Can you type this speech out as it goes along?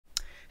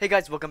Hey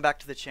guys, welcome back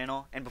to the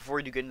channel, and before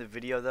we do get into the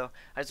video though,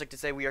 I'd just like to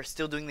say we are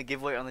still doing the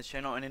giveaway on the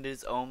channel and it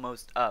is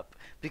almost up.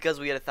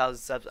 Because we had 1,000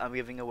 subs, I'm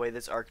giving away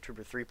this ARC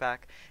Trooper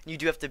 3-pack. You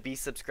do have to be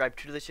subscribed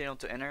to the channel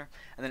to enter,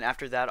 and then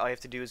after that all you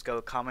have to do is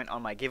go comment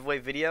on my giveaway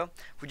video,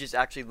 which is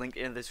actually linked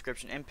in the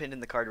description and pinned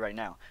in the card right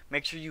now.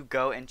 Make sure you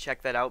go and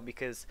check that out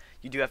because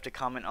you do have to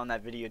comment on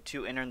that video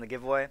to enter in the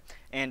giveaway.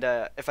 And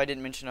if I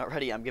didn't mention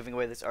already, I'm giving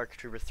away this ARC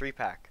Trooper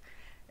 3-pack.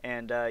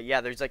 And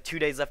yeah, there's like 2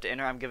 days left to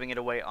enter. I'm giving it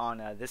away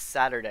on this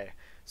Saturday.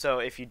 So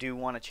if you do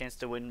want a chance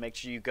to win, make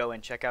sure you go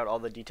and check out all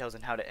the details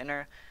on how to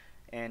enter.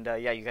 And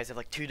yeah, you guys have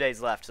like 2 days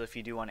left, so if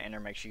you do want to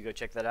enter, make sure you go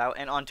check that out.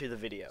 And on to the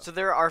video. So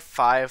there are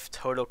 5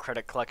 total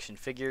credit collection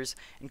figures,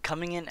 and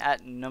coming in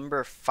at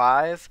number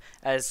 5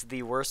 as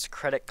the worst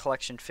credit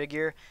collection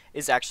figure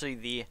is actually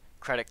the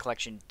credit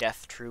collection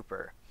Death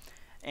Trooper.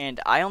 And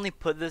I only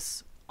put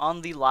this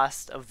on the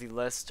last of the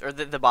list, or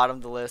the bottom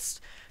of the list,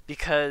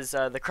 because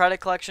the credit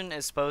collection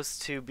is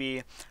supposed to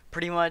be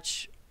pretty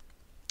much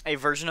a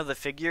version of the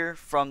figure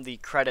from the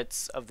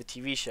credits of the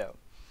TV show.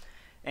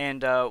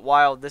 And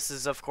while this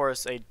is of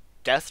course a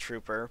Death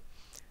Trooper,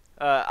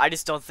 I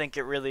just don't think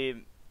it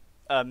really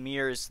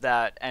mirrors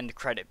that end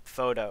credit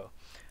photo.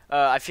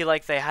 I feel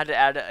like they had to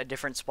add a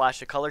different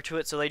splash of color to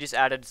it, so they just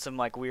added some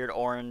like weird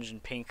orange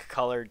and pink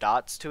color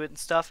dots to it and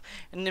stuff.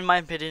 And in my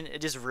opinion,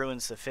 it just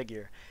ruins the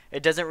figure.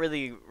 It doesn't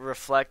really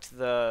reflect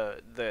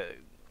the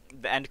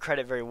end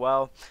credit very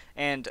well,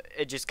 and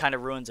it just kind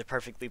of ruins a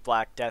perfectly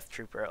black Death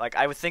Trooper. Like,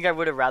 I would think I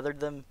would have rather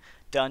them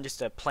done just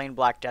a plain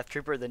black Death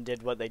Trooper than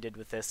did what they did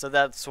with this, so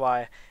that's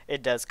why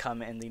it does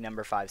come in the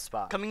number 5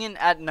 spot. Coming in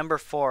at number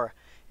 4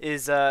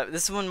 is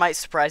this one might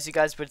surprise you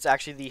guys, but it's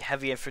actually the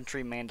Heavy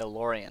Infantry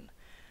Mandalorian.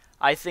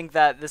 I think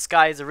that this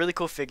guy is a really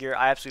cool figure.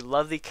 I absolutely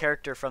love the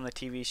character from the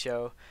TV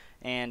show,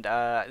 and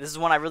this is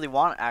one I really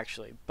want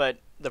actually. But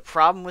the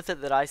problem with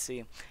it that I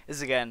see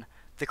is, again,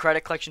 the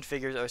credit collection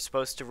figures are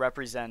supposed to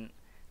represent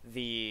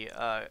the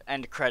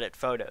end credit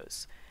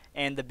photos.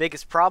 And the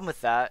biggest problem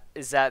with that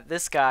is that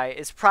this guy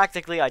is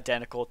practically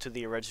identical to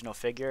the original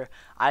figure.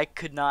 I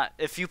could not,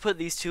 if you put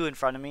these two in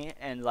front of me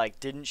and like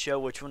didn't show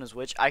which one was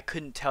which, I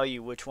couldn't tell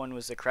you which one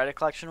was the credit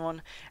collection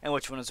one and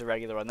which one was the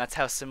regular one. That's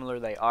how similar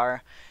they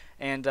are.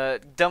 And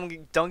don't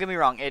get me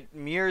wrong, it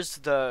mirrors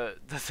the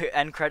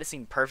end credit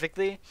scene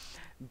perfectly,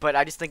 but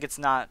I just think it's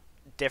not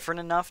different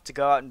enough to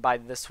go out and buy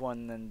this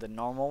one than the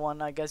normal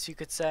one, I guess you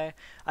could say.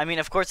 I mean,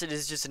 of course it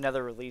is just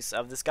another release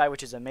of this guy,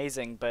 which is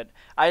amazing, but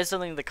I just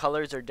don't think the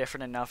colors are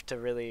different enough to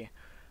really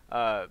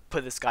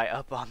put this guy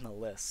up on the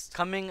list.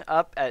 Coming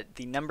up at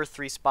the number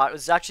 3 spot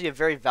was actually a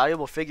very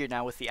valuable figure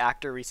now with the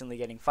actor recently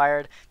getting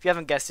fired. If you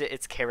haven't guessed it,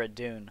 it's Cara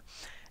Dune.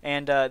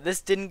 And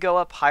this didn't go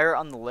up higher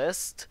on the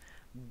list.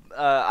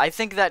 I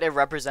think that it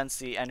represents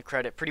the end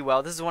credit pretty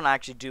well. This is one I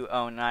actually do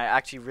own, and I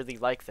actually really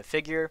like the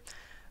figure.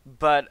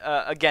 But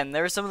again,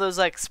 there are some of those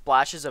like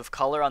splashes of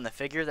color on the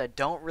figure that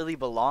don't really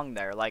belong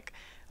there. Like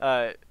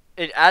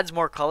it adds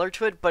more color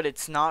to it, but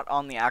it's not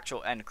on the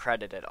actual end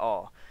credit at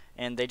all.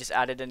 And they just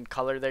added in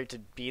color there to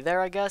be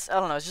there, I guess. I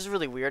don't know. It's just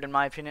really weird in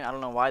my opinion. I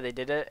don't know why they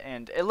did it,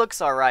 and it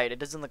looks alright. It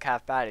doesn't look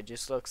half bad. It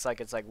just looks like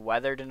it's like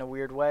weathered in a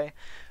weird way,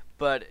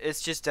 but it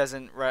just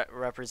doesn't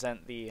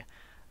represent the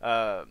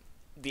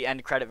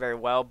end credit very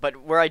well.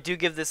 But where I do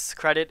give this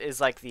credit is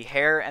like the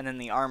hair and then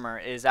the armor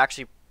is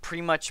actually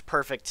pretty much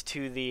perfect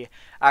to the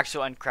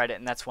actual end credit,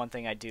 and that's one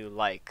thing I do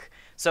like.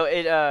 So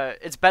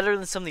it's better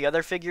than some of the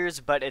other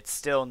figures, but it's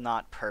still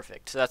not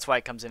perfect. So that's why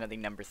it comes in at the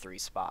number 3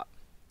 spot.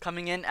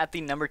 Coming in at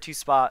the number 2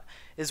 spot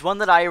is one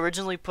that I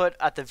originally put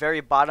at the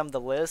very bottom of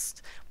the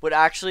list, but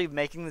actually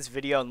making this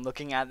video and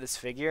looking at this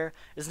figure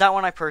is not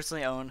one I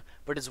personally own,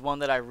 but is one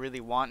that I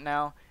really want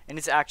now, and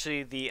it's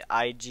actually the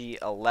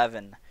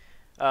IG-11.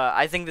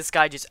 I think this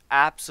guy just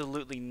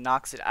absolutely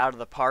knocks it out of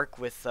the park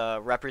with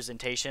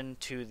representation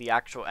to the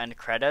actual end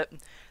credit.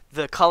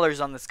 The colors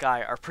on this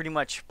guy are pretty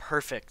much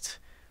perfect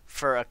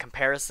for a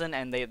comparison,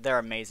 and they're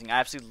amazing. I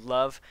absolutely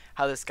love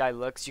how this guy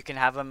looks. You can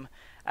have him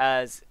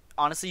as,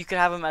 honestly, you could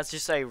have him as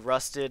just a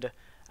rusted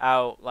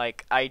out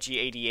like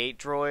IG-88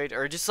 droid,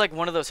 or just like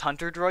one of those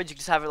hunter droids. You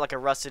just have it like a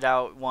rusted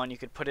out one. You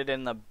could put it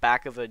in the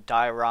back of a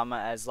diorama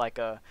as like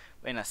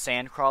in a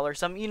sand crawler or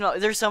something. You know,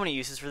 there's so many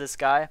uses for this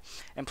guy,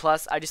 and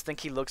plus I just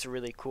think he looks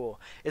really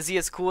cool. Is he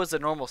as cool as the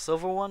normal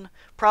silver one?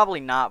 Probably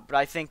not, but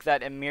I think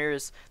that it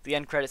mirrors the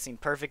end credit scene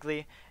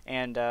perfectly,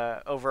 and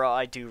overall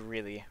I do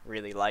really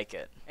like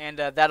it. And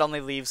that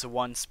only leaves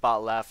 1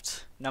 spot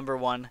left. Number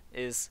 1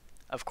 is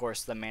of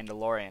course the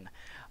Mandalorian.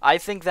 I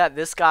think that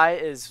this guy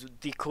is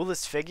the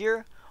coolest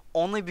figure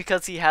only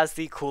because he has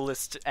the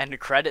coolest end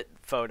credit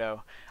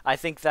photo. I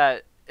think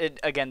that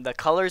again, the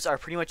colors are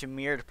pretty much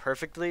mirrored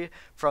perfectly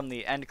from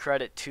the end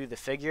credit to the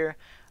figure.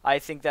 I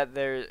think that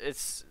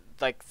it's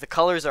like the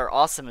colors are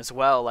awesome as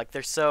well. Like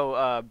they're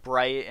so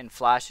bright and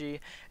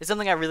flashy. It's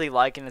something I really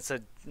like, and it's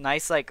a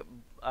nice like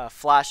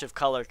flash of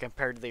color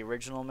compared to the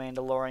original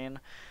Mandalorian.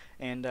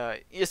 And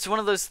it's one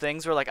of those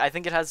things where like I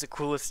think it has the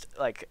coolest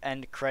like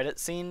end credit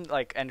scene,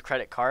 like end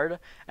credit card,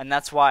 and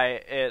that's why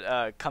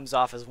it comes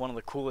off as one of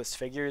the coolest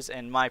figures,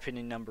 in my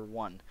opinion, number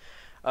 1.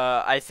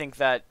 I think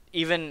that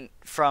even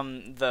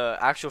from the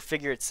actual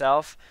figure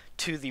itself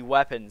to the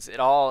weapons, it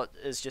all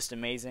is just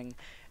amazing,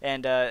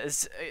 and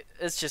it's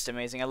just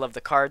amazing. I love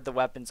the card, the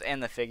weapons,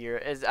 and the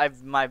figure.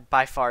 I've my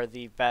by far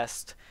the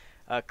best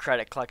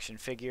credit collection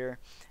figure,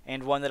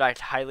 and one that I'd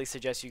highly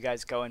suggest you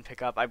guys go and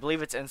pick up. I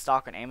believe it's in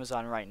stock on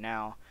Amazon right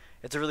now.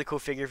 It's a really cool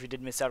figure if you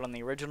did miss out on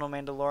the original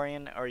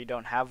Mandalorian or you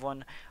don't have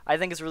one. I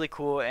think it's really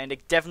cool, and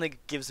it definitely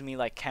gives me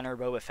like Ken or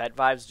Boba Fett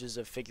vibes, which is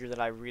a figure that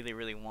I really,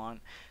 really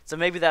want. So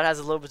maybe that has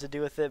a little bit to do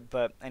with it,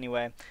 but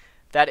anyway,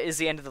 that is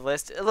the end of the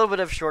list. A little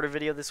bit of a shorter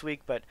video this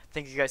week, but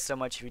thank you guys so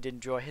much. If you did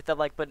enjoy, hit that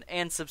like button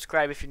and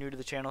subscribe if you're new to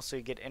the channel so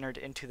you get entered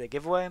into the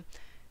giveaway,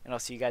 and I'll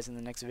see you guys in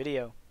the next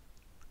video.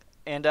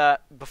 And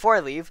before I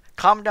leave,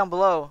 comment down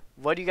below,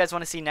 what do you guys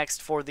want to see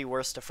next for the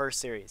Worst to First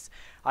series?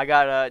 I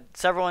got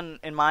several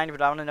in mind,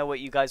 but I want to know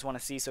what you guys want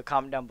to see, so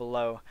comment down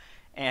below,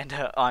 and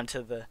on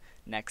to the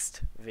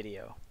next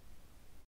video.